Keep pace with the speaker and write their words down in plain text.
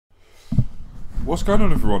What's going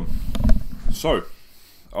on, everyone? So,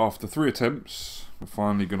 after 3 attempts, we're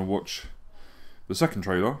finally going to watch the second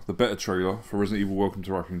trailer, the better trailer for Resident Evil Welcome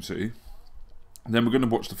to Raccoon City. And then we're going to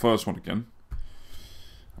watch the first one again,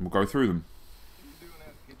 and we'll go through them.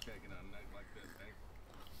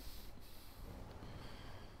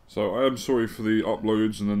 So I am sorry for the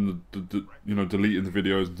uploads and then the you know, deleting the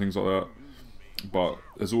videos and things like that, but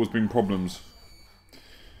there's always been problems.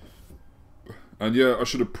 And yeah, I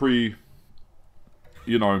should have pre-watched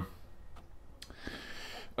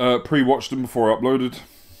them before I uploaded.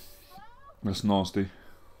 That's nasty.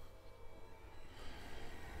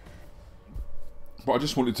 But I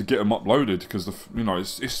just wanted to get them uploaded because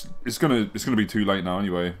it's gonna be too late now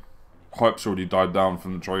anyway. Hype's already died down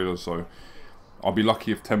from the trailer, so I'll be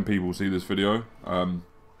lucky if 10 people see this video. And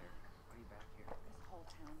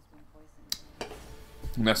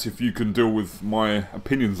that's if you can deal with my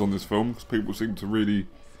opinions on this film, because people seem to really,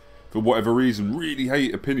 for whatever reason, really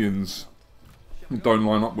hate opinions that don't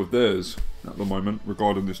line up with theirs at the moment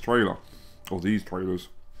regarding this trailer, or these trailers.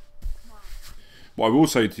 What I will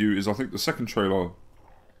say to you is I think the second trailer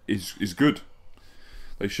is good.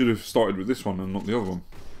 They should have started with this one and not the other one.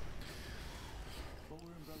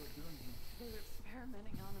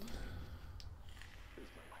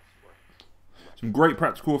 Some great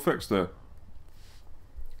practical effects there.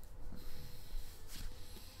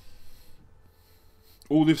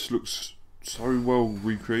 All this looks so well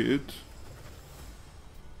recreated.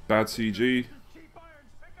 Bad CG.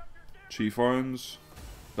 Chief Irons.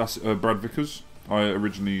 That's Brad Vickers. I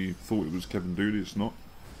originally thought it was Kevin Dooley, it's not.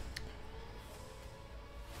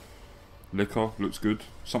 Liquor looks good.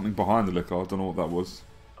 Something behind the liquor, I don't know what that was.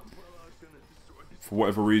 For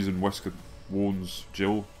whatever reason, Wesker warns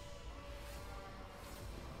Jill.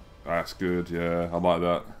 That's good, yeah, I like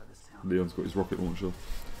that. Leon's got his rocket launcher.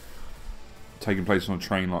 Taking place on a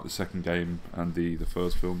train like the second game and the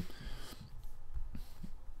first film.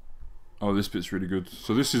 Oh, this bit's really good.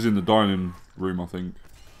 So this is in the dining room, I think.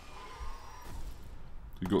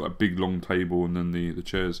 You've got that big long table and then the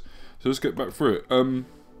chairs. So let's get back through it.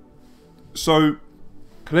 So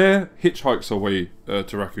Claire hitchhikes her way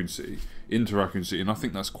to Raccoon City, into Raccoon City, and I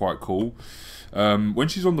think that's quite cool. When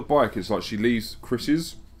she's on the bike, it's like she leaves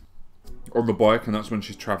Chris's on the bike, and that's when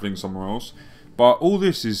she's travelling somewhere else. But all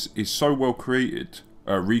this is so well created,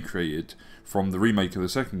 recreated from the remake of the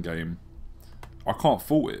second game. I can't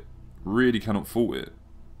fault it. Really cannot fault it.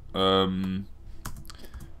 And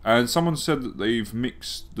someone said that they've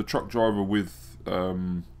mixed the truck driver with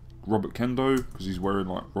Robert Kendo, because he's wearing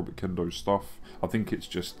like Robert Kendo stuff. I think it's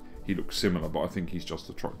just, he looks similar, but I think he's just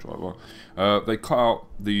a truck driver. They cut out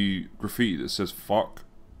the graffiti that says fuck.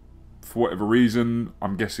 For whatever reason,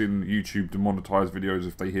 I'm guessing YouTube demonetise videos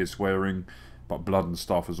if they hear swearing, but blood and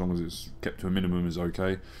stuff, as long as it's kept to a minimum, is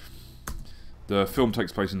okay. The film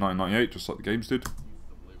takes place in 1998, just like the games did.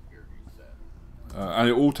 And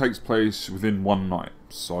it all takes place within one night,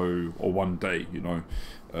 so, or one day, you know.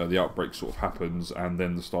 The outbreak sort of happens, and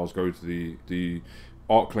then the stars go to the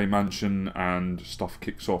Arklay mansion, and stuff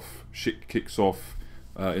kicks off, shit kicks off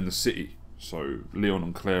in the city. So Leon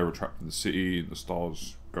and Claire are trapped in the city, and the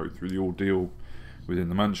stars go through the ordeal within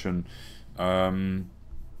the mansion.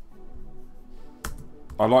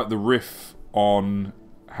 I like the riff on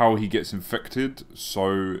how he gets infected.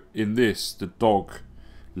 So in this, the dog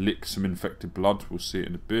licks some infected blood. We'll see it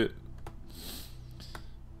in a bit.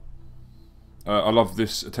 I love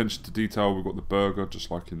this attention to detail. We've got the burger,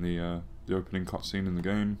 just like in the opening cutscene in the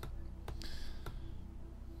game.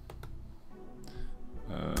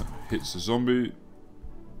 Hits the zombie.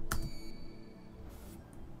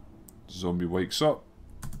 Zombie wakes up.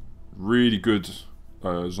 Really good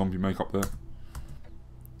zombie makeup there.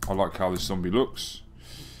 I like how this zombie looks.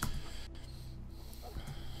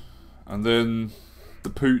 And then the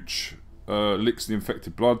pooch licks the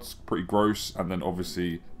infected blood. It's pretty gross. And then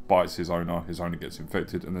obviously bites his owner. His owner gets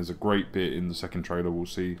infected. And there's a great bit in the second trailer we'll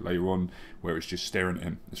see later on where it's just staring at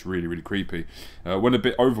him. It's really, really creepy. Went a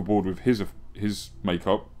bit overboard with his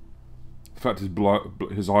makeup. In fact,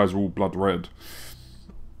 his eyes are all blood red.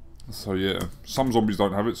 So yeah, some zombies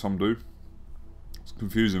don't have it, some do. It's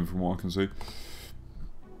confusing from what I can see.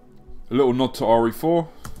 A little nod to RE4.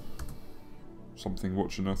 Something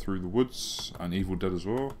watching her through the woods, and Evil Dead as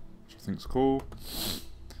well, which I think's cool.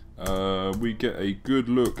 We get a good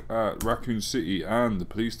look at Raccoon City and the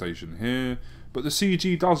police station here, but the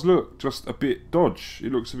CG does look just a bit dodge.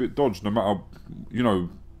 It looks a bit dodge, no matter, you know,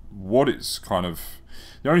 what it's kind of.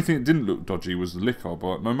 The only thing that didn't look dodgy was the liquor,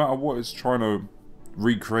 but no matter what it's trying to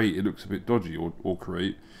recreate, it looks a bit dodgy or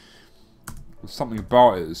create. There's something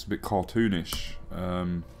about it that's a bit cartoonish.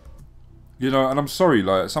 You know, and I'm sorry,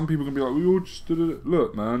 like, some people can be like, we all just did it.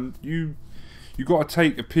 Look, man, you got to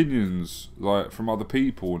take opinions, like, from other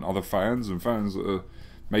people and other fans, and fans that are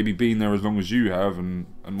maybe been there as long as you have, and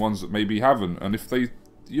ones that maybe haven't. And if they,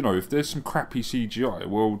 you know, if there's some crappy CGI,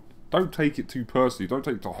 well, don't take it too personally, don't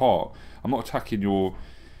take it to heart. I'm not attacking your,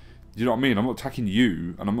 you know what I mean? I'm not attacking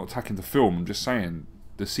you, and I'm not attacking the film. I'm just saying,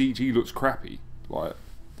 the CG looks crappy. Like,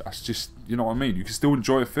 that's just, you know what I mean? You can still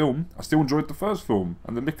enjoy a film. I still enjoyed the first film,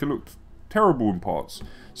 and the liquor looked terrible in parts.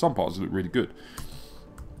 Some parts look really good.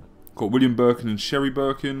 Got William Birkin and Sherry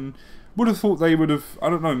Birkin. Would have thought they would have, I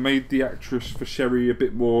don't know, made the actress for Sherry a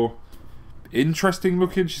bit more interesting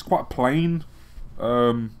looking. She's quite plain.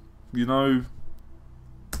 You know,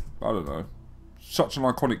 I don't know. Such an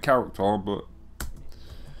iconic character, but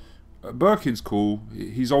Birkin's cool.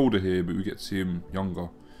 He's older here, but we get to see him younger.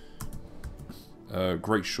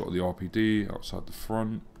 Great shot of the RPD outside the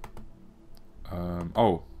front.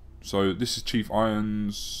 Oh, so this is Chief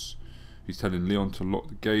Irons. He's telling Leon to lock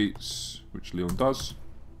the gates, which Leon does.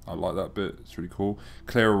 I like that bit, it's really cool.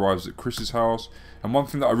 Claire arrives at Chris's house, and one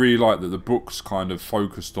thing that I really like that the book's kind of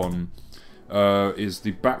focused on is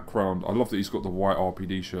the background. I love that he's got the white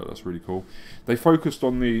RPD shirt, that's really cool. They focused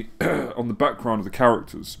on the on the background of the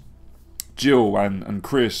characters. Jill and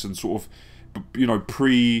Chris, and sort of, you know,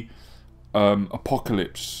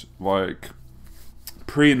 apocalypse, like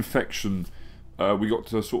pre-infection. We got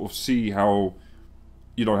to sort of see how,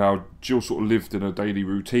 you know, how Jill sort of lived in a daily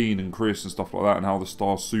routine, and Chris and stuff like that, and how the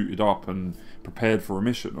Stars suited up and prepared for a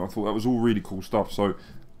mission. I thought that was all really cool stuff. So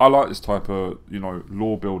I like this type of, you know,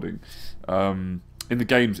 lore building. In the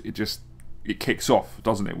games, it kicks off,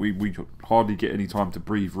 doesn't it? We hardly get any time to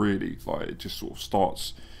breathe, really. Like, it just sort of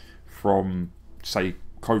starts from, say,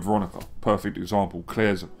 Code Veronica. Perfect example.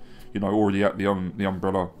 Claire's, you know, already at the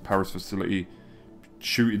Umbrella Paris facility,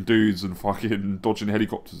 shooting dudes and fucking dodging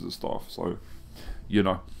helicopters and stuff. So, you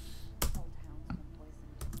know.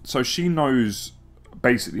 So she knows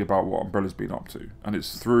basically about what Umbrella's been up to, and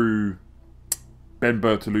it's through Ben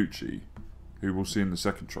Bertolucci, who we'll see in the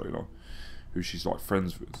second trailer, who she's like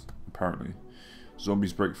friends with, apparently.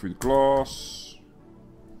 Zombies break through the glass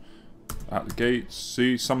at the gates.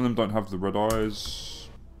 See, some of them don't have the red eyes.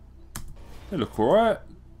 They look alright.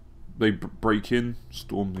 They break in,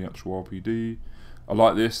 storm the actual RPD. I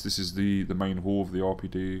like this. This is the main hall of the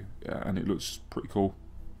RPD, yeah, and it looks pretty cool.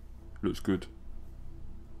 It looks good.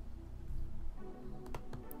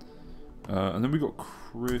 And then we got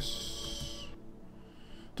Chris.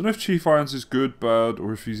 Don't know if Chief Irons is good, bad,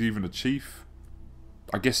 or if he's even a chief.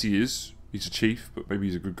 I guess he is. He's a chief, but maybe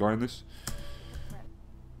he's a good guy in this.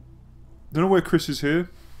 Don't know where Chris is here.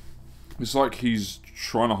 It's like he's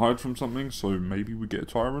trying to hide from something, so maybe we get a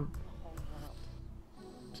tyrant.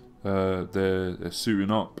 They're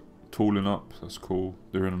suiting up, tooling up. That's cool.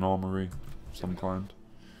 They're in an armory of some kind.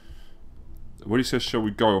 When he says, "Shall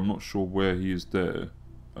we go?" I'm not sure where he is there.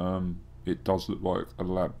 It does look like a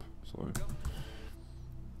lab, so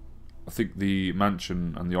I think the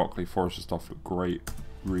mansion and the Arklay Forest and stuff look great.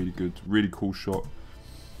 Really good, really cool shot.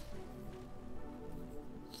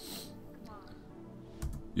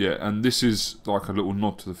 Yeah, and this is like a little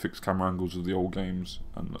nod to the fixed camera angles of the old games,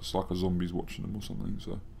 and it's like a zombie's watching them or something.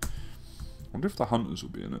 So I wonder if the hunters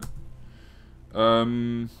will be in it.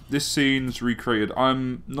 This scene's recreated.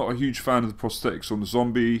 I'm not a huge fan of the prosthetics on the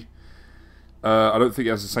zombie. I don't think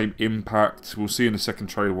it has the same impact. We'll see in the second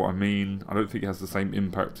trailer what I mean. I don't think it has the same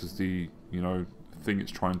impact as the, you know, thing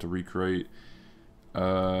it's trying to recreate.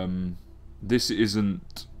 This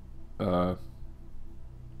isn't. God,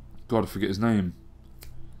 I forget his name.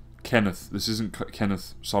 Kenneth. This isn't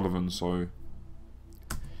Kenneth Sullivan. So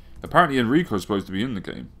apparently Enrico's supposed to be in the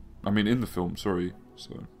game. I mean, in the film. Sorry.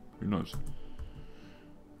 So who knows?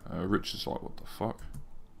 Richard's like, what the fuck?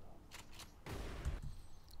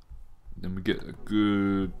 Then we get a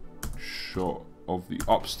good shot of the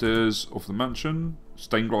upstairs of the mansion.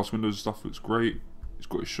 Stained glass windows and stuff looks great. He's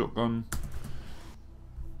got his shotgun.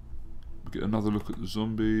 We get another look at the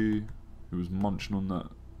zombie who was munching on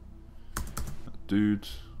that dude.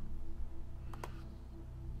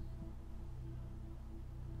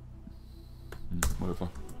 Whatever.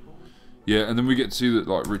 Yeah, and then we get to see that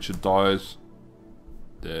like Richard dies.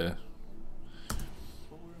 There.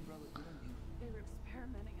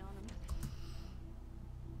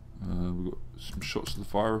 We've got some shots of the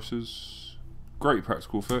viruses. Great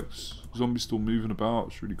practical effects. Zombies still moving about.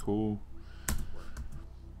 It's really cool.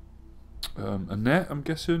 Annette, I'm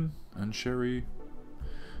guessing, and Sherry.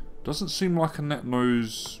 Doesn't seem like Annette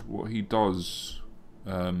knows what he does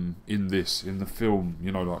in the film.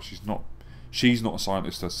 You know, like she's not a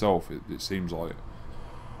scientist herself. It seems like.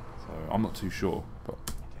 So I'm not too sure, but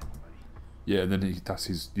Yeah, and then that's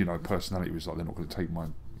his, you know, personality was like, they're not going to take my,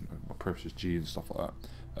 you know, my precious G and stuff like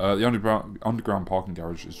that. The underground parking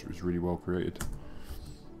garage is really well created.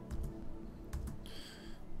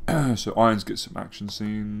 So Irons gets some action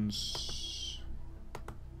scenes.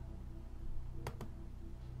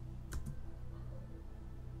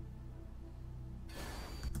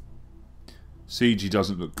 CG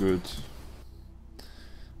doesn't look good.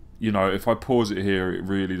 You know, if I pause it here, it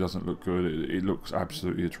really doesn't look good. It looks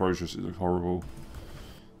absolutely atrocious. It looks horrible.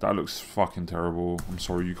 That looks fucking terrible. I'm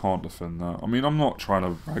sorry, you can't defend that. I mean, I'm not trying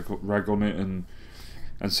to rag on it and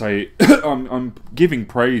say I'm giving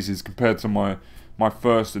praises compared to my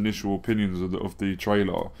first initial opinions of the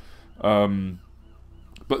trailer. But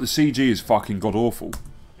the CG is fucking god awful.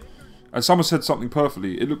 And someone said something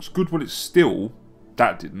perfectly. It looks good when it's still.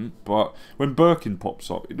 That didn't, but when Birkin pops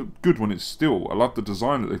up, it looked good when it's still. I love the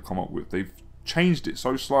design that they've come up with. They've changed it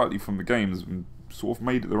so slightly from the games and sort of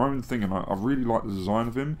made it their own thing, and I really like the design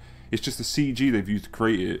of him. It's just the CG they've used to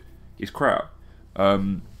create it is crap.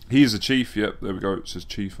 He is a chief, yep, there we go, it says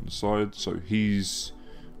chief on the side, so he's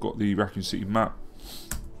got the Racoon City map.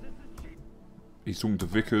 He's talking to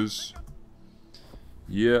Vickers.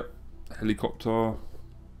 Yep, helicopter,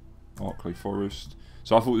 Arklay Forest.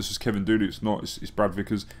 So I thought this was Kevin Dooley, it's not, it's Brad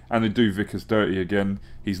Vickers. And they do Vickers dirty again.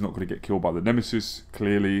 He's not going to get killed by the Nemesis,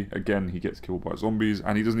 clearly. Again, he gets killed by zombies.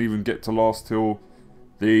 And he doesn't even get to last till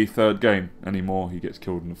the third game anymore. He gets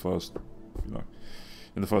killed in the first, you know,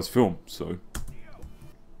 in the first film. So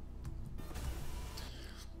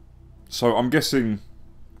I'm guessing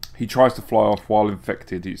he tries to fly off while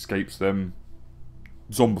infected. He escapes them,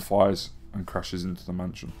 zombifies, and crashes into the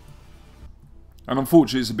mansion. And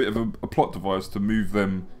unfortunately, it's a bit of a plot device to move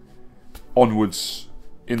them onwards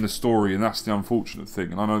in the story, and that's the unfortunate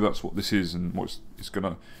thing. And I know that's what this is, and what it's going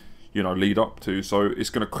to, you know, lead up to. So it's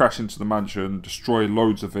going to crash into the mansion, destroy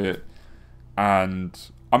loads of it, and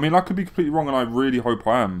I mean, I could be completely wrong, and I really hope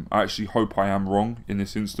I am. I actually hope I am wrong in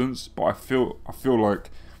this instance, but I feel like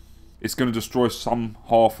it's going to destroy some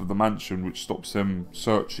half of the mansion, which stops them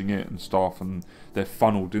searching it and stuff, and they're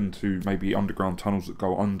funneled into maybe underground tunnels that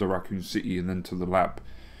go under Racoon City and then to the lab,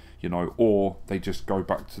 you know, or they just go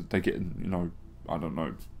back to, they get, you know, I don't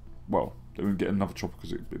know, well, they won't get another chopper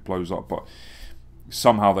because it blows up, but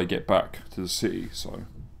somehow they get back to the city, so.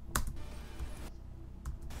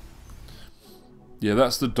 Yeah,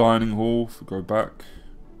 that's the dining hall, if we go back.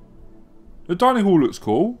 The dining hall looks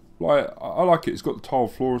cool. Like, I like it. It's got the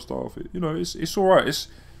tiled floor and stuff. You know, it's all right. It's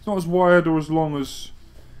not as wide or as long as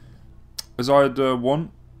I'd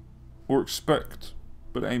want or expect,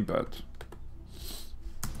 but it ain't bad.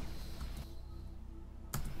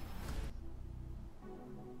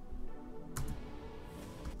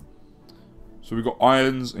 So we got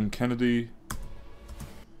Irons and Kennedy.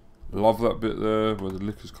 Love that bit there where the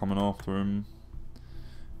Licker's coming after him.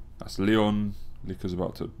 That's Leon. Licker's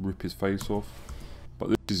about to rip his face off. But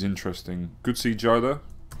this is interesting. Good CGI there.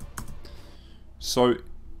 So,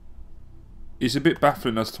 it's a bit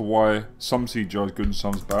baffling as to why some CGI is good and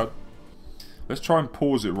some's bad. Let's try and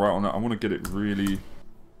pause it right on that. I want to get it really...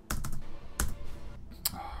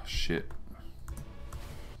 Oh, shit.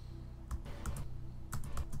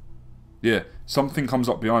 Yeah, something comes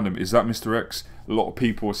up behind him. Is that Mr. X? A lot of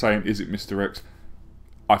people are saying, is it Mr. X?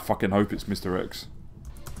 I fucking hope it's Mr. X.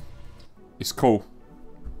 It's cool.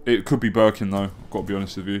 It could be Birkin though, I've got to be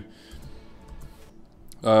honest with you.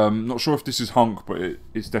 Not sure if this is Hunk, but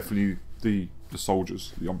it's definitely the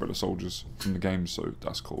soldiers, the Umbrella soldiers from the game, so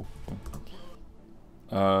that's cool.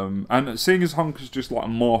 And seeing as Hunk is just like a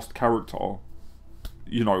masked character,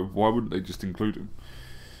 you know, why wouldn't they just include him?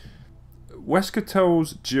 Wesker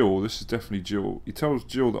tells Jill, this is definitely Jill, he tells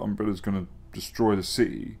Jill that Umbrella's going to destroy the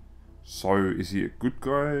city. So is he a good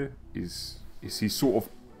guy? Is he sort of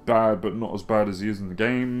bad but not as bad as he is in the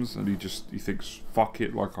games, and he thinks fuck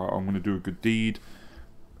it, like I'm going to do a good deed?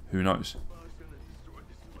 Who knows?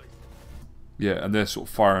 Yeah, and they're sort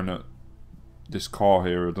of firing at this car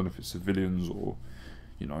here. I don't know if it's civilians or,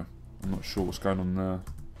 you know, I'm not sure what's going on there.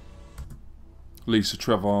 Lisa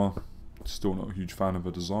Trevor, still not a huge fan of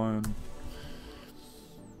her design.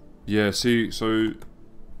 Yeah, see, so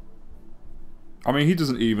I mean, he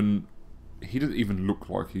doesn't even look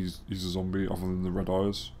like he's a zombie other than the red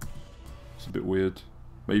eyes. It's a bit weird.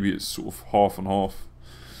 Maybe it's sort of half and half.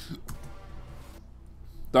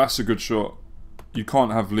 That's a good shot. You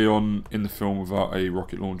can't have Leon in the film without a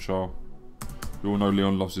rocket launcher. We all know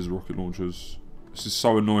Leon loves his rocket launchers. This is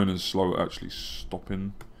so annoying and slow at actually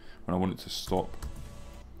stopping when I want it to stop.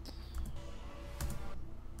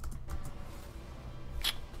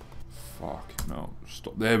 Fuck, no,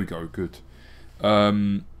 stop. There we go, good.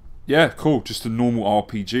 Yeah, cool. Just a normal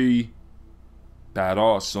RPG.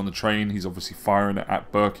 badass. He's on the train. He's obviously firing it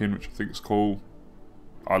at Birkin, which I think is cool.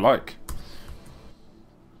 I like.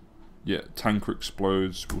 Yeah, tanker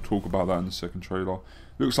explodes. We'll talk about that in the second trailer.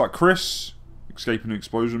 Looks like Chris escaping an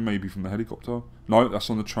explosion, maybe from the helicopter. No, that's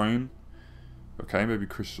on the train. Okay, maybe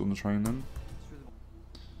Chris is on the train then.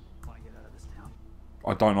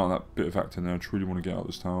 I don't like that bit of acting there. I truly want to get out of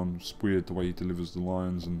this town. It's weird the way he delivers the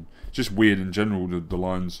lines, and just weird in general, the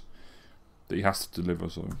lines that he has to deliver.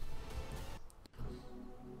 So,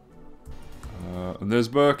 and there's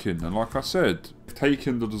Birkin, and like I said,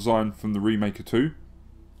 taken the design from the Remaker 2,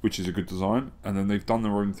 which is a good design, and then they've done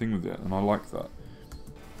their own thing with it, and I like that.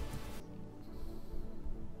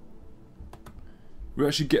 We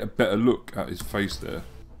actually get a better look at his face there.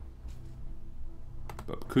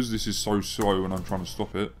 But because this is so slow and I'm trying to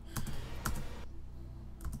stop it,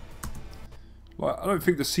 like, I don't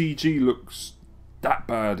think the CG looks that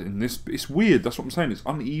bad in this. It's weird, that's what I'm saying. It's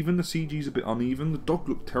uneven, the CG's a bit uneven. The dog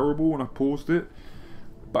looked terrible when I paused it,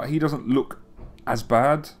 but he doesn't look as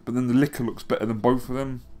bad. But then the liquor looks better than both of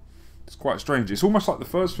them. It's quite strange. It's almost like the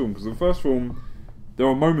first film, because the first film, there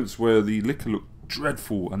are moments where the liquor looked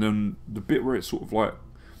dreadful, and then the bit where it's sort of like,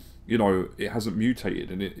 you know, it hasn't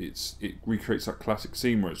mutated, and it recreates that classic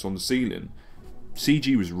scene where it's on the ceiling.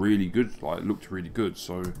 CG was really good, like, it looked really good,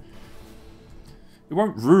 so it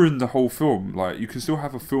won't ruin the whole film. Like, you can still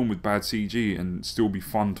have a film with bad CG and still be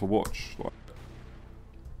fun to watch. Like,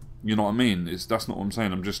 you know what I mean? That's not what I'm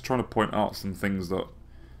saying. I'm just trying to point out some things that,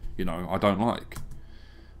 you know, I don't like.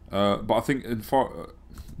 But I think in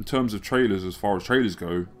terms of trailers, as far as trailers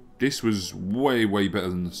go, this was way, way better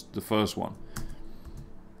than the first one.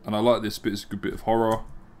 And I like this bit. It's a good bit of horror.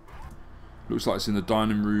 Looks like it's in the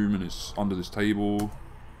dining room and it's under this table.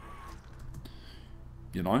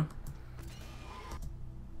 You know?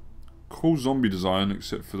 Cool zombie design,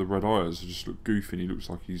 except for the red eyes. They just look goofy and he looks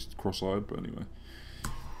like he's cross-eyed, but anyway.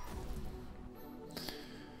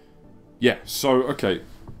 Yeah, so, okay.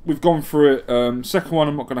 We've gone through it. Second one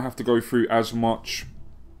I'm not going to have to go through as much.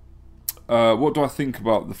 What do I think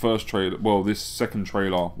about the first trailer? Well, this second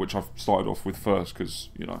trailer, which I've started off with first, because,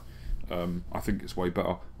 you know, I think it's way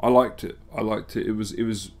better. I liked it. I liked it.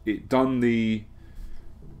 It done the,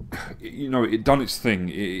 you know, it done its thing.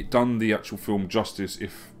 It done the actual film justice.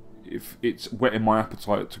 If it's whetting my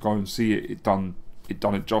appetite to go and see it, it done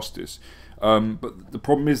it justice. But the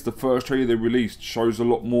problem is the first trailer they released shows a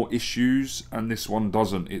lot more issues, and this one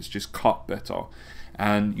doesn't. It's just cut better,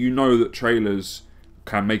 and you know that trailers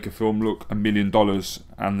can make a film look $1 million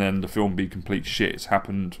and then the film be complete shit. It's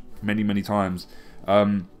happened many, many times.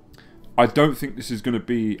 I don't think this is going to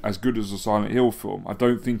be as good as a Silent Hill film. I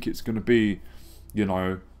don't think it's going to be, you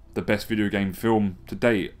know, the best video game film to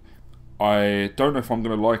date. I don't know if I'm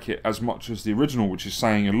going to like it as much as the original, which is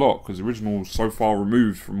saying a lot, because the original was so far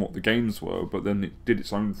removed from what the games were, but then it did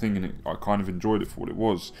its own thing, and I kind of enjoyed it for what it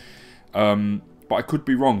was. But I could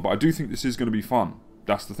be wrong, but I do think this is going to be fun.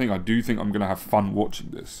 That's the thing. I do think I'm going to have fun watching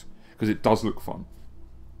this, because it does look fun.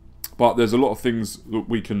 But there's a lot of things that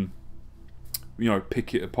we can, you know,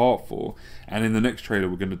 pick it apart for, and in the next trailer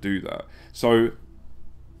we're going to do that. So,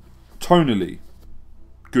 tonally,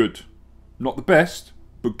 good. Not the best,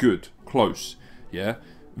 but good. Close. Yeah.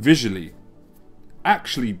 Visually,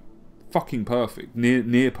 actually fucking perfect.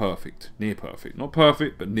 Near perfect. Near perfect. Not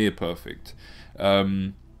perfect, but near perfect.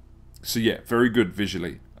 So yeah, very good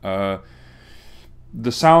visually. The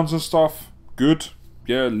sounds and stuff, good.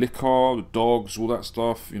 Yeah, liquor, the dogs, all that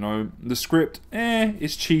stuff, you know. The script,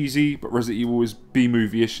 it's cheesy, but Resident Evil is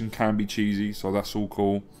B-movie-ish and can be cheesy, so that's all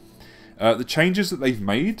cool. The changes that they've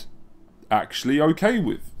made, actually okay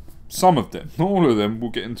with. Some of them, not all of them.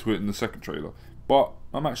 We'll get into it in the second trailer, but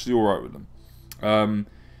I'm actually alright with them.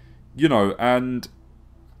 You know, and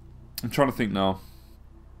I'm trying to think now.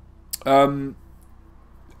 Trying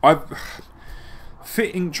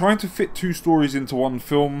to fit two stories into one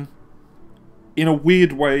film, in a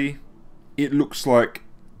weird way, it looks like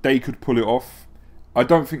they could pull it off. I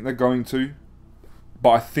don't think they're going to,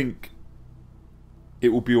 but I think it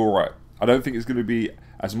will be alright. I don't think it's going to be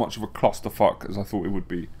as much of a clusterfuck as I thought it would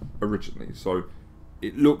be originally. So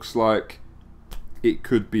it looks like it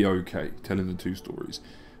could be okay, telling the two stories.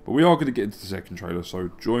 But we are going to get into the second trailer,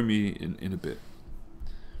 so join me in a bit.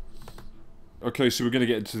 Okay, so we're going to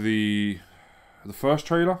get into the first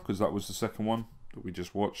trailer, because that was the second one that we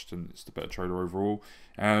just watched, and it's the better trailer overall.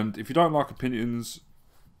 And if you don't like opinions,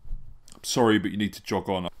 I'm sorry, but you need to jog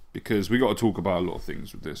on, because we got to talk about a lot of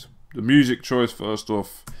things with this. The music choice, first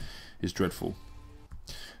off, is dreadful.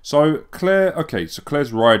 So Claire, okay, so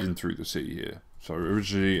Claire's riding through the city here. So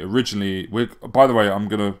originally, by the way, I'm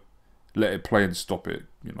gonna let it play and stop it,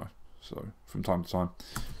 you know. So from time to time.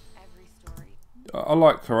 Every story. I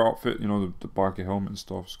like her outfit. You know, the biker helmet and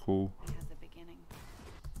stuff is cool.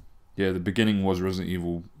 Yeah, the beginning was Resident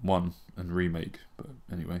Evil 1 and remake, but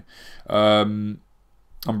anyway.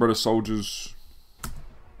 Umbrella Soldiers.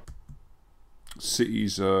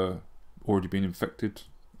 City's already been infected.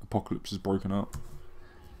 Apocalypse has broken out.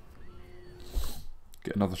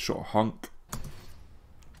 Get another shot of Hunk.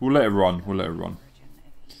 We'll let it run. We'll let it run.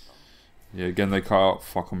 Yeah, again they cut out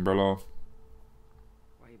fuck Umbrella.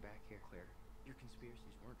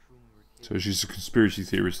 So she's a conspiracy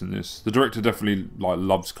theorist in this. The director definitely like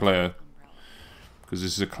loves Claire, because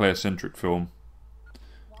this is a Claire-centric film.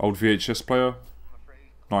 Old VHS player.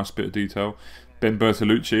 Nice bit of detail. Ben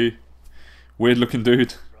Bertolucci. Weird looking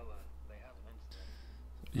dude.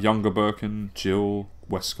 Younger Birkin. Jill.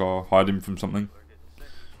 Wesker. Hiding from something.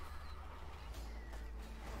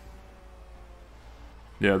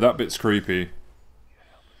 Yeah, that bit's creepy.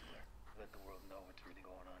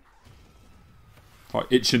 Like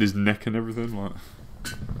itching his neck and everything, like.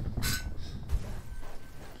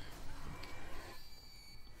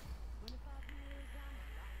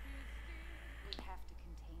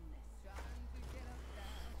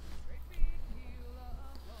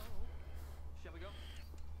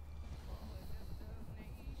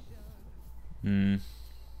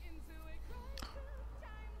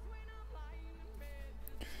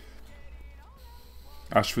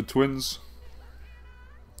 Ashford Twins.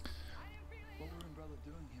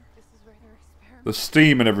 The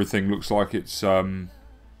steam and everything looks like it's in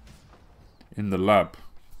the lab.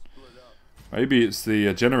 Maybe it's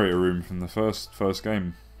the generator room from the first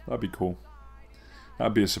game. That'd be cool.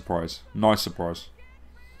 That'd be a surprise. Nice surprise.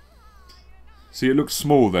 See, it looks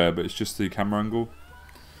small there, but it's just the camera angle.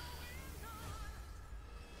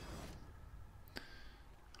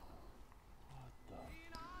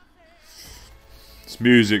 This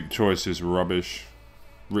music choice is rubbish.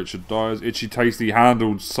 Richard dies. Itchy Tasty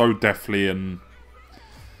handled so deftly and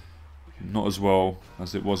not as well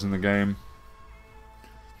as it was in the game.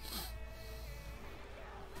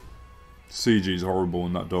 CG's horrible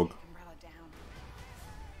in that dog.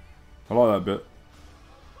 I like that bit.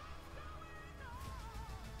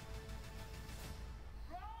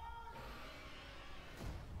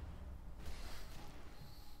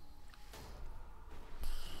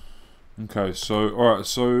 Okay, so alright,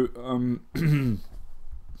 so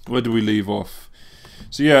where do we leave off?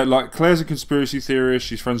 So yeah, like Claire's a conspiracy theorist.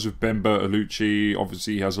 She's friends with Ben Bertolucci.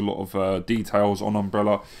 Obviously, he has a lot of details on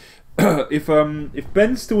Umbrella. If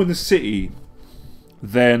Ben's still in the city,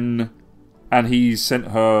 then and he's sent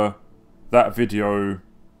her that video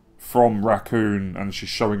from Racoon and she's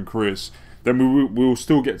showing Chris, then we'll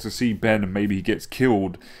still get to see Ben and maybe he gets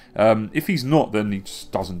killed. If he's not, then he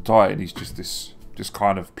just doesn't die and he's just this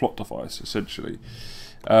kind of plot device essentially.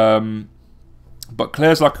 But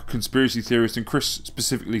Claire's like a conspiracy theorist, and Chris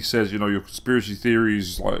specifically says, you know, your conspiracy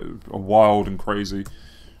theories like are wild and crazy.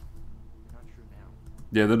 Not true now.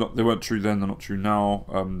 Yeah, they weren't true then. They're not true now.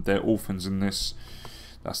 They're orphans in this.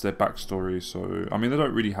 That's their backstory. So I mean, they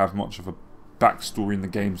don't really have much of a backstory in the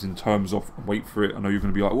games in terms of. Wait for it. I know you're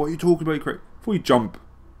going to be like, what are you talking about, Craig? Before you jump,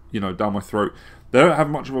 you know, down my throat. They don't have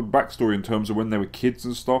much of a backstory in terms of when they were kids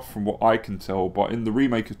and stuff, from what I can tell. But in the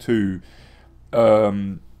remake of 2,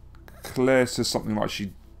 Claire says something like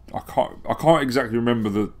I can't exactly remember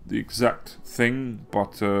the exact thing,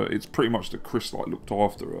 but it's pretty much that Chris like looked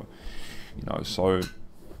after her, you know. So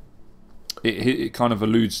it kind of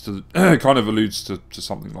alludes to to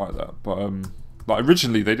something like that. But like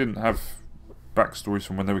originally they didn't have backstories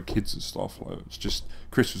from when they were kids and stuff. Like it's just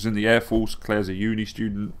Chris was in the Air Force, Claire's a uni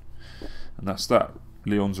student, and that's that.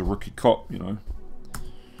 Leon's a rookie cop, you know.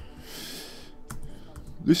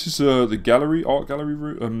 This is the gallery, art gallery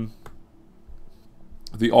room.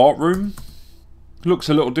 The art room looks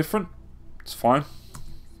a little different. It's fine.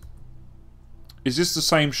 Is this the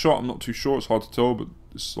same shot? I'm not too sure. It's hard to tell, but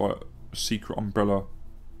it's like a secret Umbrella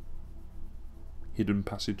hidden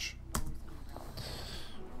passage.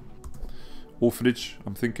 Orphanage,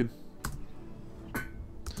 I'm thinking.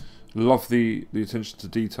 Love the attention to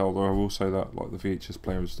detail, though. I will say that, like the VHS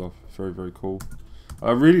player and stuff, very very cool.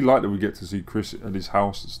 I really like that we get to see Chris at his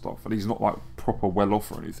house and stuff, and he's not like proper well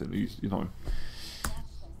off or anything. He's, you know.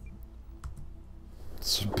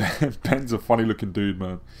 So Ben's a funny looking dude,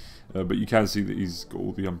 man, but you can see that he's got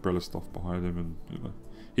all the Umbrella stuff behind him, and you know,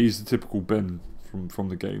 he's the typical Ben from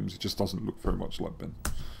the games. It just doesn't look very much like Ben.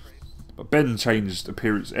 But Ben changed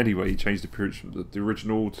appearance anyway. He changed appearance from the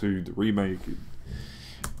original to the remake.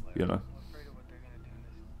 You know,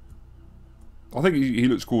 I think he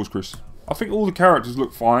looks cool as Chris. I think all the characters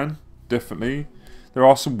look fine. Definitely, there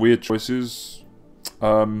are some weird choices.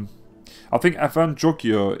 I think Avan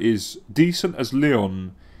Jogia is decent as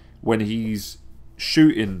Leon when he's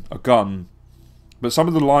shooting a gun, but some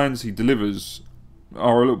of the lines he delivers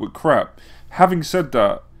are a little bit crap. Having said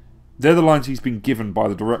that, they're the lines he's been given by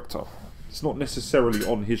the director. It's not necessarily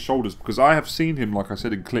on his shoulders, because I have seen him, like I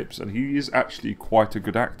said, in clips, and he is actually quite a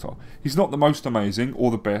good actor. He's not the most amazing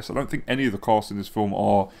or the best. I don't think any of the cast in this film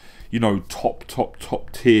are, you know, top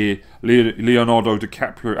tier Leonardo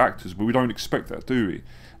DiCaprio actors, but we don't expect that, do we?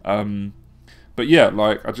 But yeah,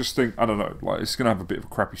 like, I just think, I don't know, like, it's going to have a bit of a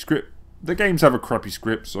crappy script. The games have a crappy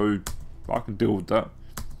script, so I can deal with that.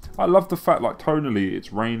 I love the fact, like, tonally,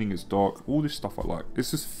 it's raining, it's dark, all this stuff I like.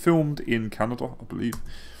 This is filmed in Canada, I believe.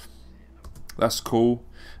 That's cool.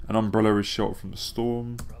 An umbrella is sheltered from the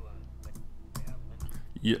storm.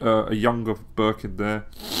 A younger Birkin there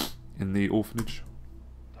in the orphanage.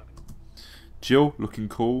 Jill looking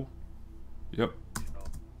cool. Yep.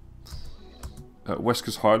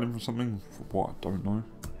 Wesker's hiding from something. For what? I don't know.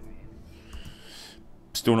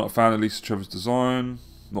 Still not a fan of Lisa Trevor's design.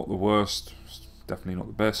 Not the worst. Definitely not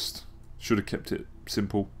the best. Should have kept it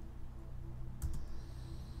simple.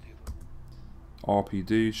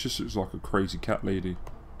 RPD. She just looks like a crazy cat lady.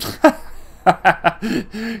 She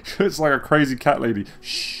looks like a crazy cat lady.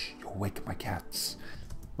 Shh, you'll wake my cats.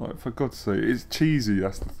 Like, for God's sake, it's cheesy,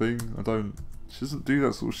 that's the thing. She doesn't do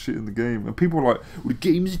that sort of shit in the game. And people are like, well, the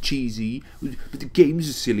games are cheesy, but the games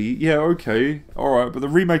are silly. Yeah, okay, alright, but the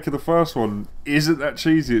remake of the first one isn't that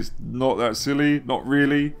cheesy. It's not that silly, not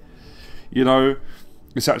really. You know,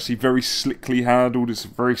 it's actually very slickly handled. It's a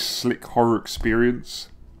very slick horror experience.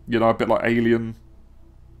 You know, a bit like Alien.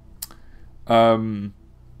 I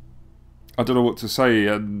don't know what to say.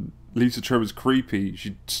 And Lisa Trevor's creepy.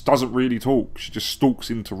 She just doesn't really talk. She just stalks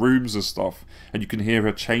into rooms and stuff, and you can hear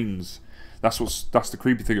her chains. That's the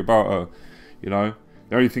creepy thing about her. You know,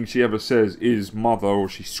 the only thing she ever says is "mother" or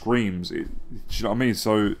she screams. Do you know what I mean?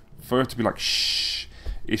 So for her to be like "shh,"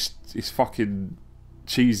 it's fucking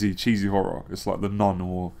cheesy horror. It's like The Nun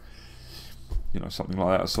or, you know, something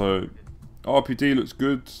like that. So RPD looks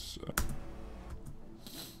good.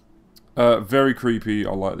 Very creepy.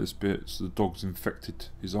 I like this bit. So the dog's infected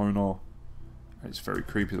his owner. It's very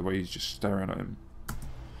creepy the way he's just staring at him.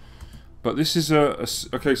 But this is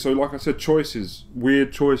okay, so like I said, choices.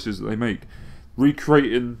 Weird choices that they make.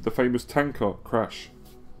 Recreating the famous tanker crash.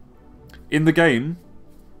 In the game,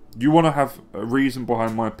 you want to have a reason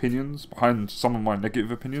behind my opinions, behind some of my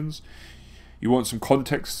negative opinions. You want some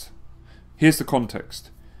context. Here's the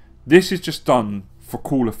context. This is just done for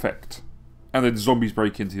cool effect. And then zombies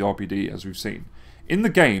break into the RPD, as we've seen. In the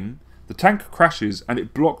game, the tanker crashes and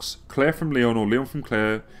it blocks Claire from Leon or Leon from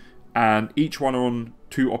Claire, and each one are on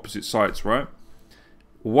two opposite sides, right?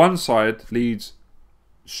 One side leads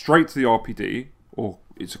straight to the RPD, or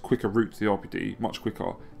it's a quicker route to the RPD, much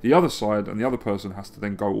quicker. The other side and the other person has to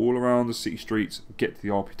then go all around the city streets and get to the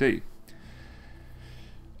RPD.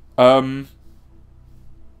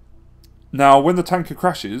 Now, when the tanker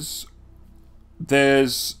crashes,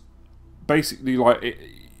 there's basically like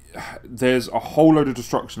there's a whole load of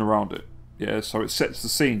destruction around it. Yeah, so it sets the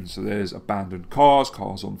scene. So there's abandoned cars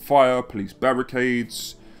on fire, police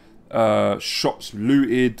barricades, shops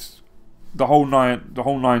looted, the whole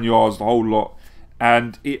nine yards, the whole lot.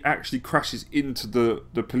 And it actually crashes into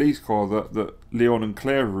the police car that Leon and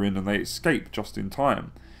Claire are in, and they escape just in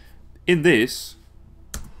time. In this,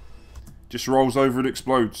 just rolls over and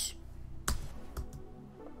explodes.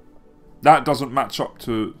 That doesn't match up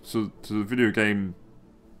to the video game,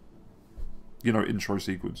 you know, intro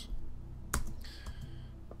sequence.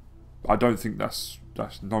 I don't think that's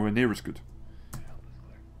nowhere near as good.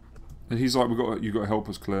 And he's like, you got to help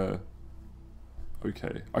us, Claire.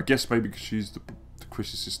 Okay, I guess maybe because she's the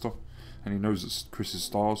Chris's sister, and he knows it's Chris's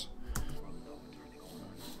stars.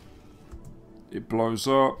 It blows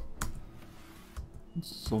up.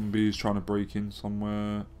 Zombies trying to break in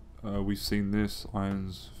somewhere. We've seen this.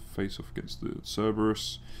 Irons face off against the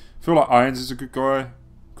Cerberus. I feel like Irons is a good guy.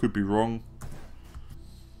 Could be wrong.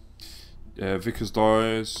 Vickers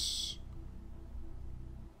dies.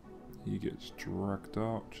 He gets dragged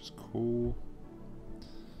out, which is cool.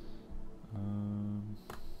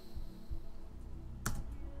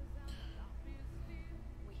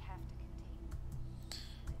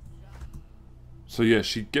 So yeah,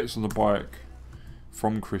 she gets on the bike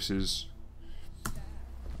from Chris's,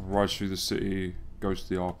 rides through the city, goes to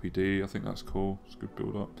the RPD. I think that's cool. It's a good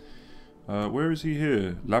build up. Where is he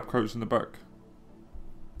here? Lab coat's in the back.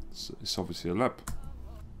 It's obviously a lab.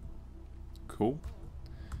 Cool.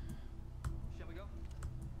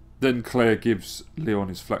 Then Claire gives Leon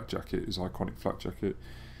his flak jacket, his iconic flak jacket.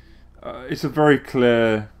 It's a very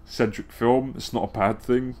Claire-centric film. It's not a bad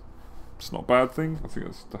thing. It's not a bad thing. I think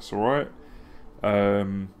that's alright.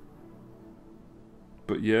 But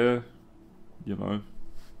yeah, you know,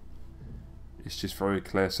 it's just very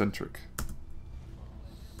Claire-centric.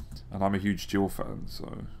 And I'm a huge Jill fan,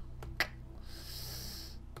 so...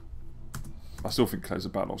 I still think Claire's a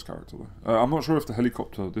badass character, though. I'm not sure if the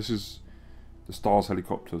helicopter... This is the Star's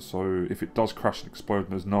helicopter, so if it does crash and explode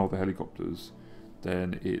and there's no other helicopters,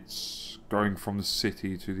 then it's going from the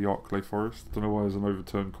city to the Arklay Forest. I don't know why there's an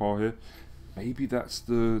overturned car here. Maybe that's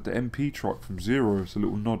the MP truck from Zero. It's a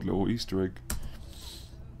little nod, little Easter egg.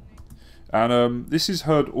 And this is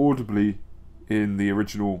heard audibly in the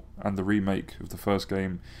original and the remake of the first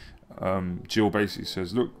game. Jill basically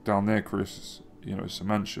says, "Look down there, Chris. You know, it's a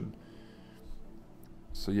mansion."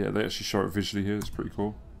 So yeah, they actually show it visually here. It's pretty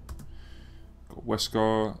cool. Got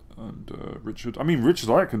Wesker and Richard. I mean, Richard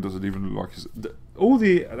Eichen doesn't even look like his... All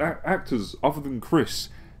the actors, other than Chris,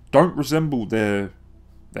 don't resemble their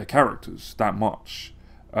characters that much.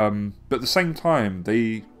 But at the same time,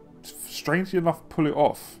 they, strangely enough, pull it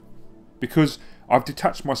off. Because I've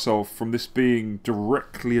detached myself from this being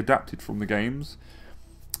directly adapted from the games.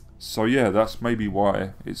 So yeah, that's maybe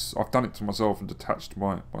why I've done it to myself and detached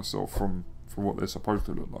myself from what they're supposed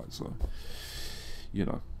to look like. So, you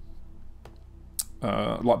know.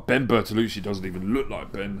 Like Ben Bertolucci doesn't even look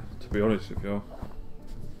like Ben, to be honest with you.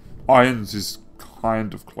 Irons is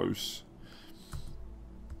kind of close.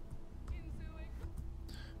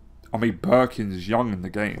 I mean, Birkin's young in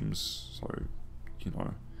the games, so, you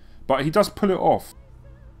know. But he does pull it off.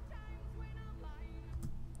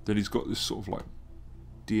 Then he's got this sort of like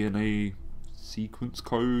DNA sequence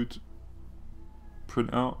code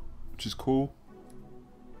printout, which is cool.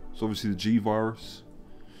 It's obviously the G virus.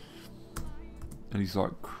 And he's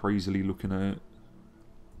like crazily looking at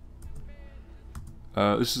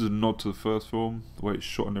it. This is a nod to the first film, the way it's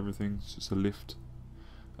shot and everything. It's just a lift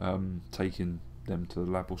taking them to the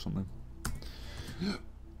lab or something.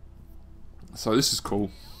 So this is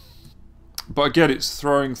cool. But again, it's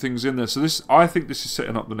throwing things in there. So I think this is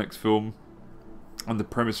setting up the next film and the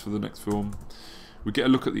premise for the next film. We get a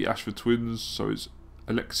look at the Ashford twins. So it's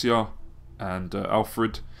Alexia and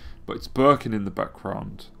Alfred, but it's Birkin in the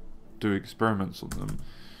background doing experiments on them.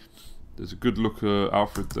 There's a good look at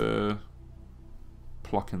Alfred there,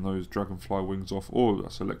 plucking those dragonfly wings off. Oh,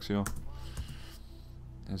 that's Alexia.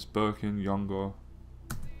 There's Birkin, younger.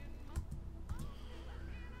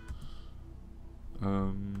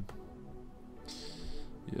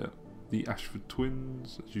 Yeah, the Ashford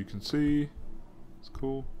twins, as you can see. It's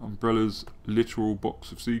cool. Umbrella's literal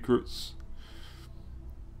box of secrets.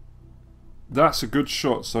 That's a good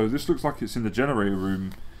shot. So this looks like it's in the generator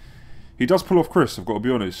room. He does pull off Chris, I've got to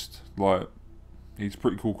be honest. Like, he's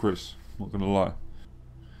pretty cool, Chris. Not gonna lie.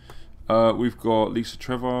 We've got Lisa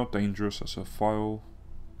Trevor, Dangerous. That's her file.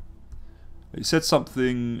 It said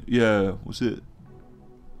something. Yeah, was it?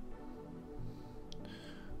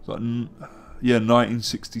 It's like, yeah,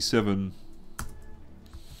 1967.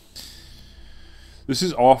 This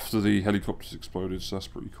is after the helicopters exploded, so that's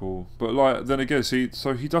pretty cool. But like, then again, see,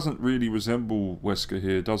 so he doesn't really resemble Wesker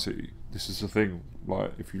here, does he? This is the thing.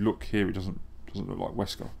 Like, if you look here, he doesn't look like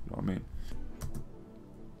Wesker. You know what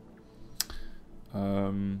I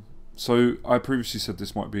mean? So I previously said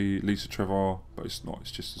this might be Lisa Trevor, but it's not.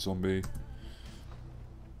 It's just a zombie.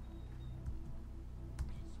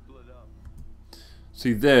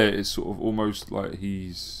 See, there it's sort of almost like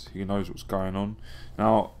he knows what's going on.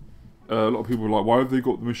 Now, a lot of people are like, why have they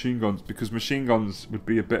got the machine guns? Because machine guns would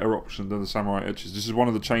be a better option than the samurai edges. This is one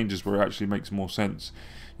of the changes where it actually makes more sense.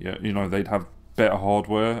 Yeah, you know, they'd have better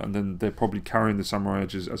hardware, and then they're probably carrying the samurai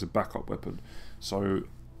edges as a backup weapon. So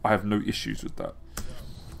I have no issues with that.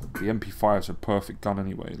 The MP5 is a perfect gun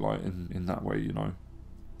anyway, like in that way, you know,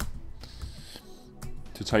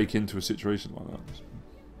 to take into a situation like that.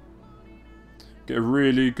 Get a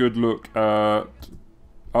really good look at...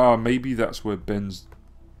 maybe that's where Ben's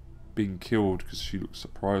being killed, because she looks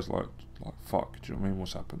surprised, like fuck, do you know what I mean,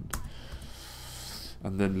 what's happened?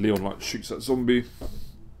 And then Leon like shoots that zombie.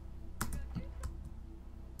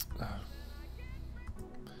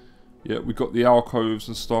 Yeah, we got the alcoves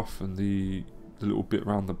and stuff, and the little bit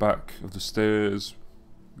around the back of the stairs,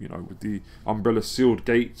 you know, with the umbrella sealed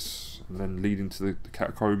gates, and then leading to the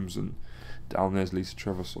catacombs, and down there's Lisa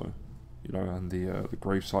Trevor, so, you know, and the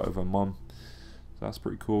gravesite of her mum. So that's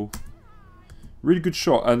pretty cool. Really good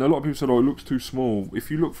shot, and a lot of people said, oh, it looks too small. If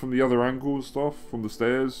you look from the other angles stuff, from the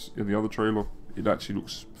stairs, in the other trailer, it actually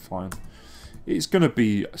looks fine. It's going to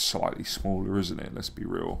be slightly smaller, isn't it? Let's be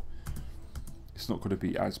real. It's not going to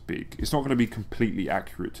be as big. It's not going to be completely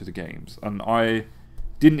accurate to the games. And I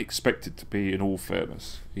didn't expect it to be, in all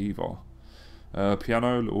fairness, either.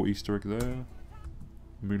 Piano, little Easter egg there.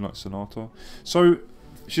 Moonlight Sonata. So,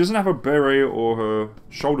 she doesn't have a beret or her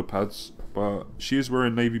shoulder pads, but she is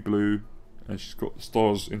wearing navy blue, and she's got the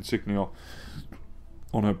stars insignia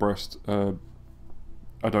on her breast.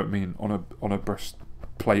 I don't mean on a breast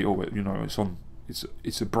plate, or you know,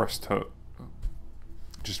 it's a breast hurt.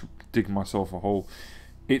 Just digging myself a hole.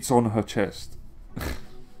 It's on her chest.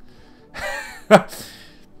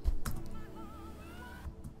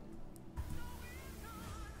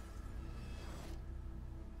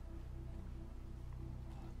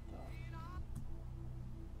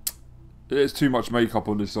 There's too much makeup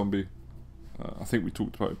on this zombie. I think we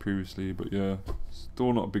talked about it previously, but yeah,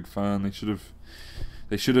 still not a big fan. They should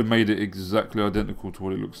have made it exactly identical to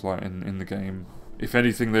what it looks like in the game. If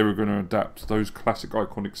anything, they were going to adapt those classic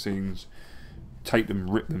iconic scenes, take them,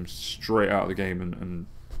 rip them straight out of the game, and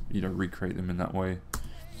you know, recreate them in that way.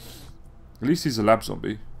 At least he's a lab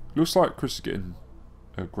zombie. Looks like Chris is getting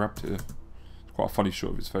grabbed here. It's quite a funny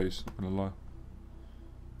shot of his face, not gonna lie.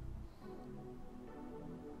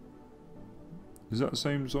 Is that the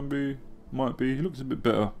same zombie? Might be. He looks a bit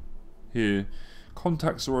better here.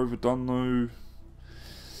 Contacts are overdone though.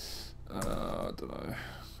 I don't know.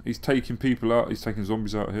 He's taking people out. He's taking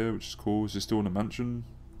zombies out here, which is cool. Is he still in a mansion?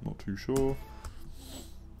 Not too sure.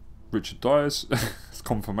 Richard dies. It's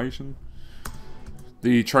confirmation.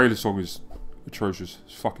 The trailer song is atrocious.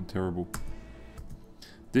 It's fucking terrible.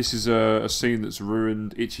 This is a scene that's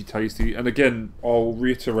ruined. Itchy Tasty. And again, I'll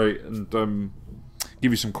reiterate and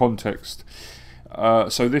give you some context.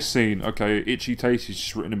 So this scene, okay, Itchy Tasty is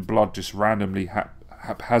just written in blood, just randomly,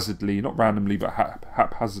 haphazardly, not randomly, but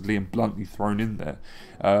haphazardly and bluntly thrown in there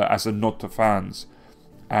as a nod to fans.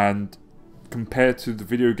 And compared to the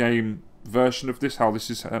video game version of this, how this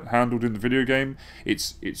is handled in the video game,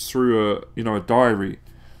 it's through a diary.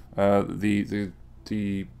 The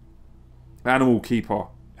animal keeper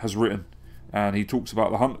has written, and he talks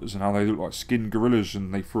about the hunters and how they look like skinned gorillas,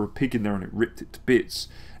 and they threw a pig in there and it ripped it to bits.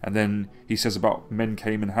 And then he says about men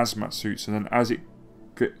came in hazmat suits, and then as it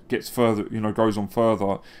gets further, goes on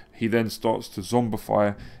further, he then starts to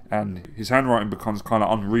zombify, and his handwriting becomes kind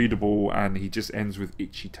of unreadable, and he just ends with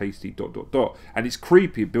Itchy Tasty ... And it's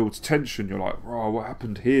creepy, it builds tension. You're like, oh, what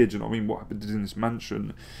happened here? Do you know what I mean? What happened in this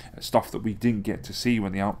mansion? Stuff that we didn't get to see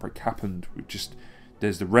when the outbreak happened.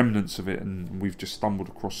 There's the remnants of it, and we've just stumbled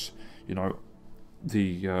across,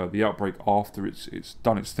 the outbreak after it's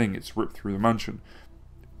done its thing. It's ripped through the mansion.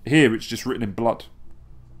 Here, it's just written in blood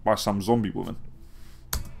by some zombie woman.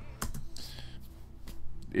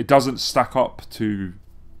 It doesn't stack up to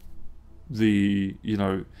the,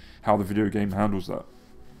 how the video game handles that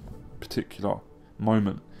particular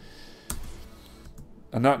moment.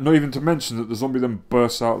 And that, not even to mention that the zombie then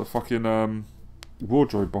bursts out the fucking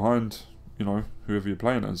wardrobe behind, whoever you're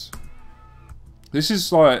playing as. This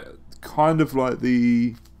is like, kind of like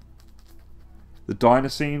the diner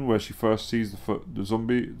scene where she first sees the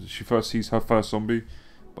zombie. She first sees her first zombie,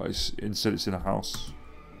 but instead it's in a house.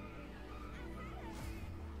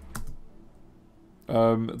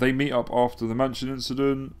 They meet up after the mansion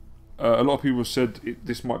incident. A lot of people said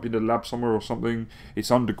this might be in a lab somewhere or something.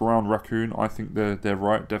 It's underground Racoon. I think they're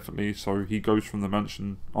right, definitely. So he goes from the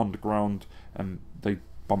mansion underground, and they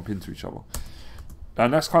bump into each other.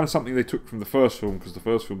 And that's kind of something they took from the first film, because the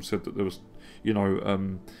first film said that there was,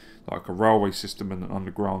 like a railway system and an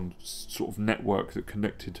underground sort of network that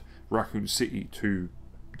connected Raccoon City to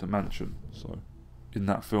the mansion. So, in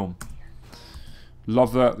that film.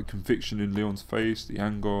 Love that, the conviction in Leon's face, the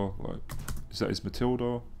anger, like, is that his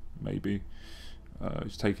Matilda? Maybe.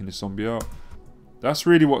 He's taking this zombie out. That's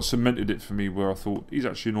really what cemented it for me, where I thought, he's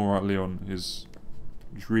actually an alright Leon, he's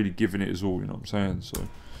really giving it his all, you know what I'm saying? So,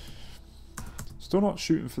 still not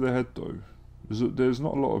shooting for the head though. There's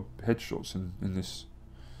not a lot of headshots in this.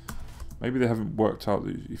 Maybe they haven't worked out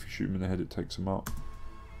that if you shoot him in the head it takes him out.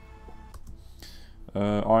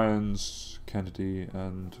 Irons, Kennedy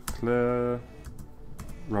and Claire.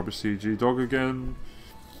 Rubber CG dog again.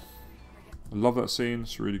 I love that scene,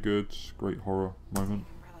 it's really good. Great horror moment.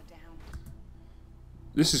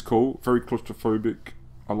 This is cool, very claustrophobic.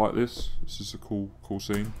 I like this. This is a cool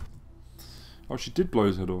scene. Oh, she did blow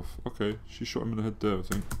his head off. Okay, she shot him in the head there, I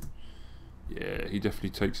think. Yeah, he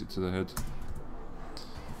definitely takes it to the head.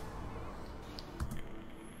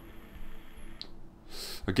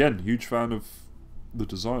 Again, huge fan of the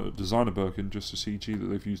designer Birkin. Just the CG that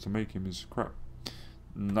they've used to make him is crap.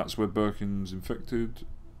 And that's where Birkin's infected.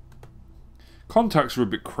 Contacts are a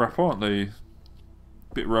bit crap, aren't they?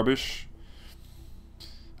 Bit rubbish.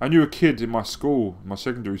 I knew a kid in my school, my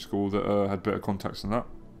secondary school, that had better contacts than that.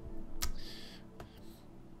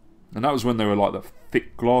 And that was when they were like the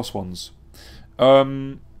thick glass ones.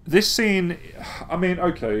 This scene, I mean,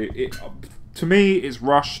 okay, to me, it's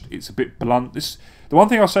rushed. It's a bit blunt. The one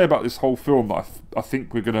thing I'll say about this whole film that I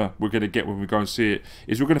think we're gonna get when we go and see it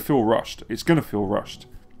is we're gonna feel rushed. It's gonna feel rushed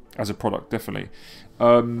as a product, definitely.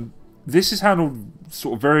 This is handled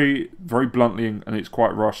sort of very, very bluntly, and it's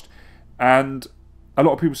quite rushed. And a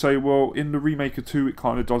lot of people say, well, in the remake of 2, it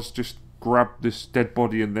kind of does just grab this dead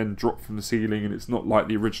body and then drop from the ceiling, and it's not like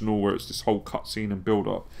the original where it's this whole cutscene and build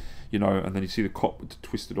up, you know, and then you see the cop with the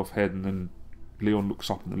twisted off head, and then Leon looks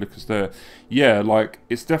up and the liquor's there. Yeah, like,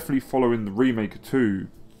 it's definitely following the remake of 2,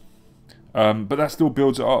 but that still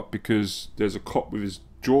builds it up because there's a cop with his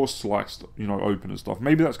jaw sliced, you know, open and stuff.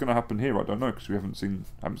 Maybe that's going to happen here. I don't know because we haven't seen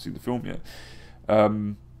the film yet.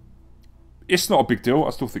 It's not a big deal.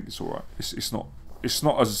 I still think it's all right. It's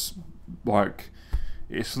not as like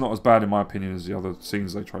it's not as bad in my opinion as the other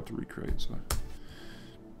scenes they tried to recreate. So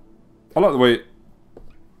I like the way it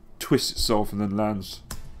twists itself and then lands.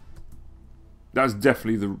 That's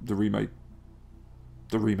definitely the remake.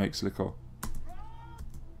 The remake's liquor.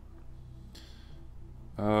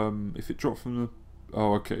 If it dropped from the...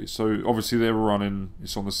 Oh, okay. So, obviously they were running.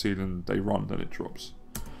 It's on the ceiling. They run, then it drops.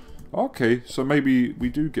 Okay, so maybe we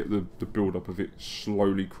do get the build-up of it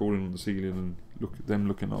slowly crawling on the ceiling and them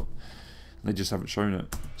looking up. They just haven't shown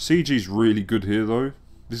it. CG's really good here, though.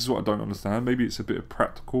 This is what I don't understand. Maybe it's a bit of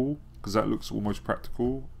practical, because that looks almost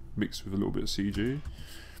practical, mixed with a little bit of CG.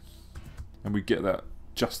 And we get that,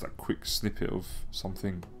 just that quick snippet of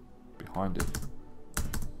something behind it.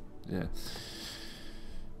 Yeah.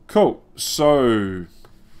 Cool. So,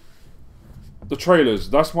 the trailers.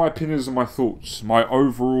 That's my opinions and my thoughts. My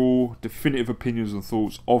overall definitive opinions and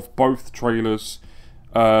thoughts of both trailers.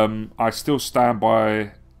 I still stand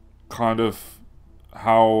by kind of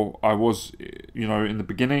how I was, you know, in the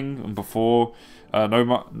beginning and before. No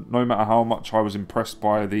matter how much I was impressed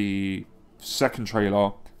by the second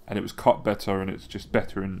trailer, and it was cut better, and it's just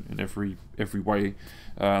better in every way.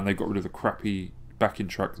 And they got rid of the crappy backing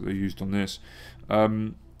track that they used on this.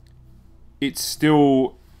 It's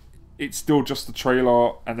still just the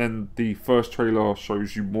trailer, and then the first trailer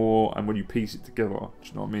shows you more, and when you piece it together, do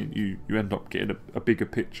you know what I mean? You end up getting a bigger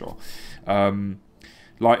picture.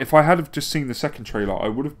 Like, if I had have just seen the second trailer, I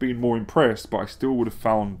would have been more impressed, but I still would have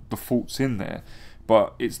found the faults in there.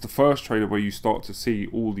 But it's the first trailer where you start to see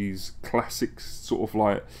all these classic sort of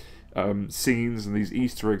like scenes and these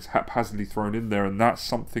Easter eggs haphazardly thrown in there, and that's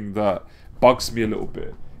something that bugs me a little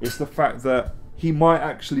bit. It's the fact that he might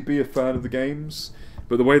actually be a fan of the games,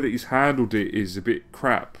 but the way that he's handled it is a bit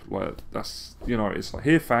crap. Like, that's, you know, it's like,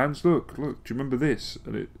 here fans, look, do you remember this?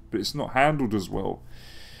 But it's not handled as well.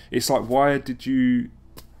 It's like, why did you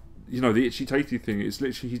know, the itchy tatey thing, it's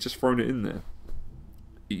literally, he's just thrown it in there.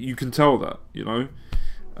 You can tell that, you know.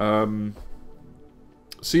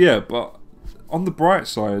 So yeah, but on the bright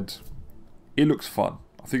side, it looks fun.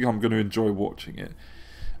 I think I'm going to enjoy watching it.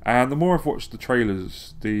 And the more I've watched the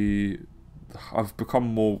trailers, I've become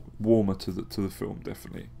more warmer to the film,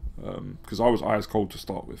 definitely. Because I was eyes cold to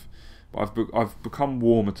start with, but I've become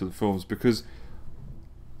warmer to the films because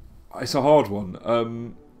it's a hard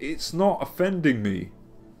one. It's not offending me.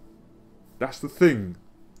 That's the thing.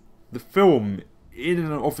 The film, in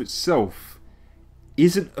and of itself,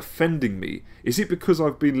 isn't offending me. Is it because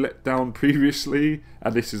I've been let down previously,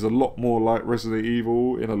 and this is a lot more like Resident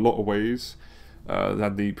Evil in a lot of ways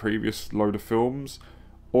than the previous load of films?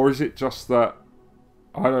 Or is it just that,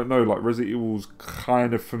 I don't know, like Resident Evil's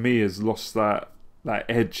kind of, for me, has lost that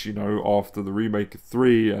edge, you know, after the remake of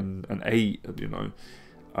 3 and 8, you know.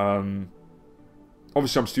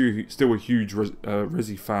 Obviously, I'm still a huge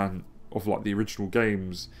Resi fan of like the original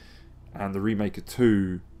games and the remake of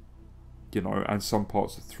 2, you know, and some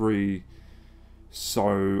parts of 3.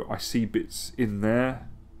 So I see bits in there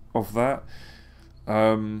of that.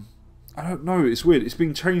 I don't know, it's weird. It's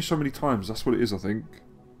been changed so many times. That's what it is, I think.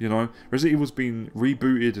 You know, Resident Evil's been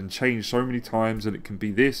rebooted and changed so many times, and it can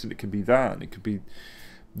be this and it can be that and it could be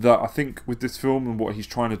that. I think with this film and what he's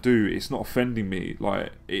trying to do, it's not offending me.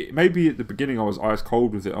 Like, maybe at the beginning I was eyes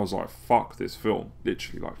cold with it. I was like, fuck this film.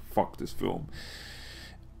 Literally, like, fuck this film.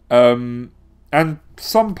 And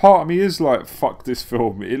some part of me is like, fuck this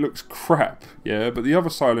film. It looks crap, yeah. But the other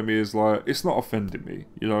side of me is like, it's not offending me,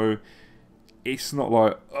 you know. It's not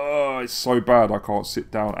like, oh, it's so bad I can't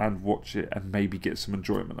sit down and watch it and maybe get some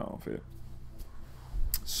enjoyment out of it.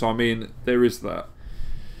 So, I mean, there is that.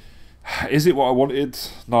 Is it what I wanted?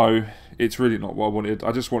 No, it's really not what I wanted.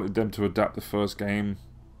 I just wanted them to adapt the first game.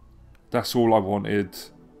 That's all I wanted.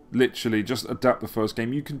 Literally, just adapt the first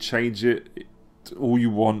game. You can change it all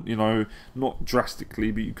you want, you know, not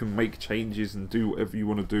drastically, but you can make changes and do whatever you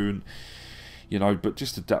want to do. And, you know, but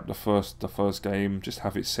just adapt the first game. Just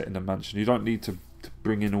have it set in a mansion. You don't need to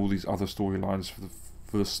bring in all these other storylines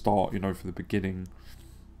for the start, you know, for the beginning,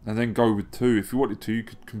 and then go with 2. If you wanted to, you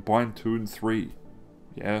could combine 2 and 3.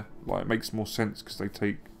 Yeah, like, it makes more sense because they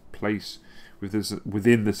take place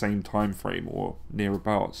within the same time frame or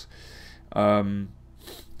nearabouts.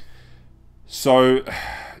 So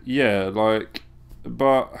yeah, like,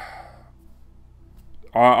 but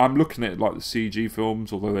I'm looking at like the CG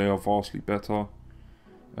films, although they are vastly better.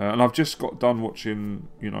 And I've just got done watching,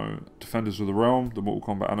 you know, Defenders of the Realm, the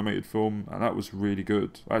Mortal Kombat animated film, and that was really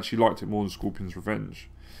good. I actually liked it more than Scorpion's Revenge.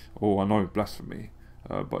 Oh, I know, blasphemy.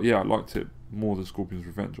 But yeah, I liked it more than Scorpion's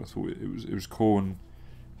Revenge. I thought it was cool, and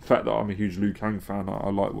the fact that I'm a huge Liu Kang fan, I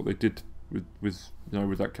like what they did with you know,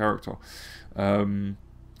 with that character.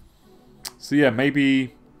 So yeah,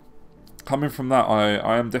 maybe coming from that,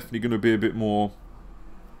 I am definitely going to be a bit more,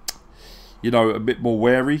 you know, a bit more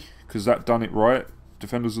wary, because that done it right.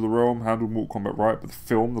 Defenders of the Realm handled Mortal Kombat right, but the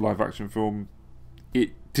film, the live action film, it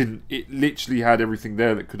didn't. It literally had everything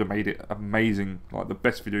there that could have made it amazing, like the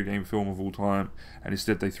best video game film of all time, and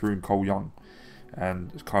instead they threw in Cole Young, and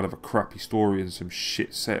it's kind of a crappy story and some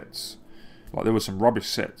shit sets. Like, there were some rubbish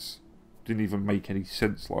sets, didn't even make any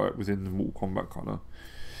sense, like within the Mortal Kombat kind of,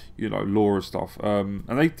 you know, lore and stuff. And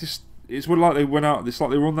they just, it's like they went out. It's like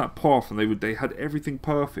they were on that path, and they had everything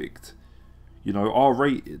perfect, you know,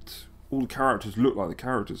 R-rated. All the characters look like the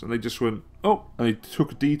characters, and they just went, oh, and they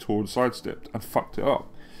took a detour and sidestepped and fucked it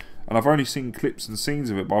up. And I've only seen clips and scenes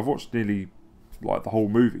of it, but I've watched nearly like the whole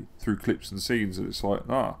movie through clips and scenes, and it's like,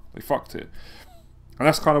 nah, they fucked it. And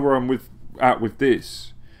that's kind of where I'm at with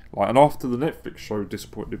this. Like, and after the Netflix show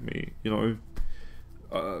disappointed me, you know.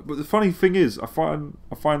 But the funny thing is, I find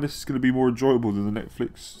this is going to be more enjoyable than the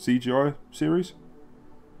Netflix CGI series.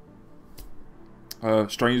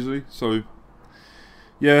 Strangely, so.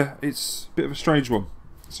 Yeah, it's a bit of a strange one.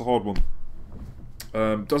 It's a hard one.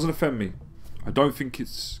 Doesn't offend me. I don't think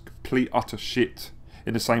it's complete utter shit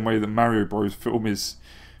in the same way that Mario Bros film is,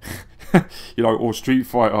 you know, or Street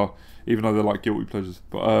Fighter, even though they're like guilty pleasures.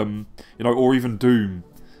 But you know, or even Doom.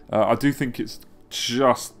 I do think it's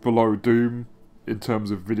just below Doom in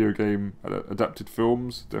terms of video game adapted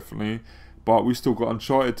films, definitely. But we still got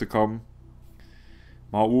Uncharted to come.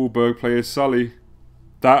 Mark Wahlberg plays Sully.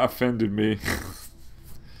 That offended me.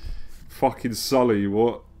 Fucking Sully,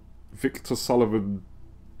 what? Victor Sullivan.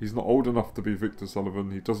 He's not old enough to be Victor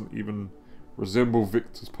Sullivan. He doesn't even resemble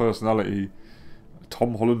Victor's personality.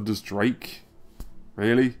 Tom Holland as Drake?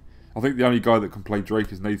 Really? I think the only guy that can play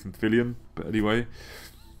Drake is Nathan Fillion. But anyway.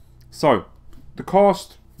 So, the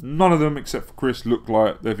cast, none of them except for Chris look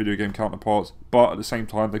like their video game counterparts. But at the same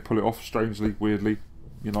time, they pull it off strangely, weirdly.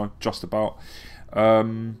 You know, just about.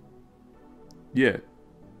 Yeah.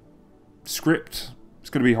 Script. It's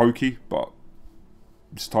going to be hokey, but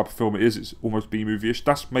this type of film it is. It's almost B-movie-ish.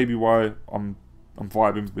 That's maybe why I'm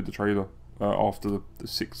vibing with the trailer after the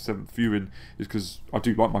 6th, 7th viewing, is because I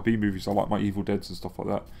do like my B-movies. I like my Evil Deads and stuff like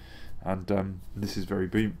that. And this is very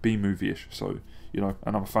B-movie-ish. So, you know,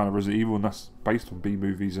 and I'm a fan of Resident Evil, and that's based on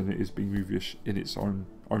B-movies, and it is B-movie-ish in its own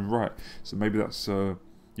right. So maybe that's, you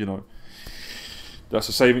know, that's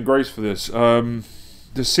a saving grace for this. The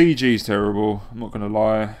CG is terrible. I'm not going to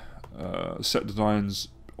lie. Set designs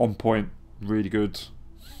on point, really good.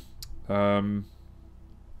 Yeah,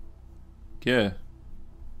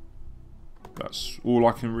 that's all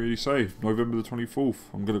I can really say. November the 24th,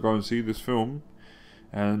 I'm going to go and see this film,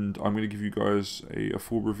 and I'm going to give you guys a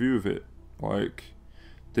full review of it. Like,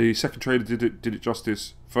 the second trailer did it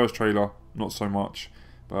justice. First trailer, not so much,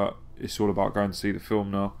 but it's all about going to see the film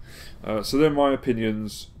now. So they're my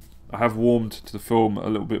opinions. I have warmed to the film a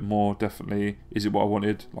little bit more, definitely. Is it what I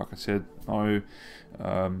wanted? Like I said, no.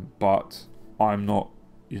 But I'm not,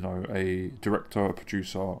 you know, a director, a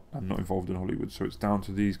producer. I'm not involved in Hollywood, so it's down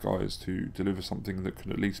to these guys to deliver something that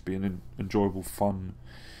can at least be an enjoyable, fun,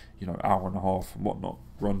 you know, hour and a half and whatnot,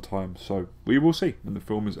 runtime. So we will see when the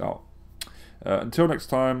film is out. Until next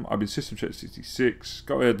time, I've been System Check 66.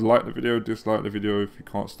 Go ahead, like the video, dislike the video if you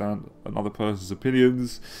can't stand another person's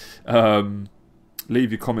opinions.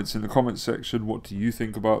 Leave your comments in the comments section. What do you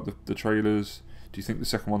think about the trailers? Do you think the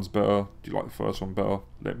second one's better? Do you like the first one better?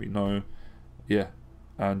 Let me know. Yeah.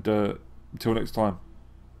 And until next time,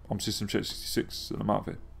 I'm System Check 66 and I'm out of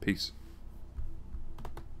here. Peace.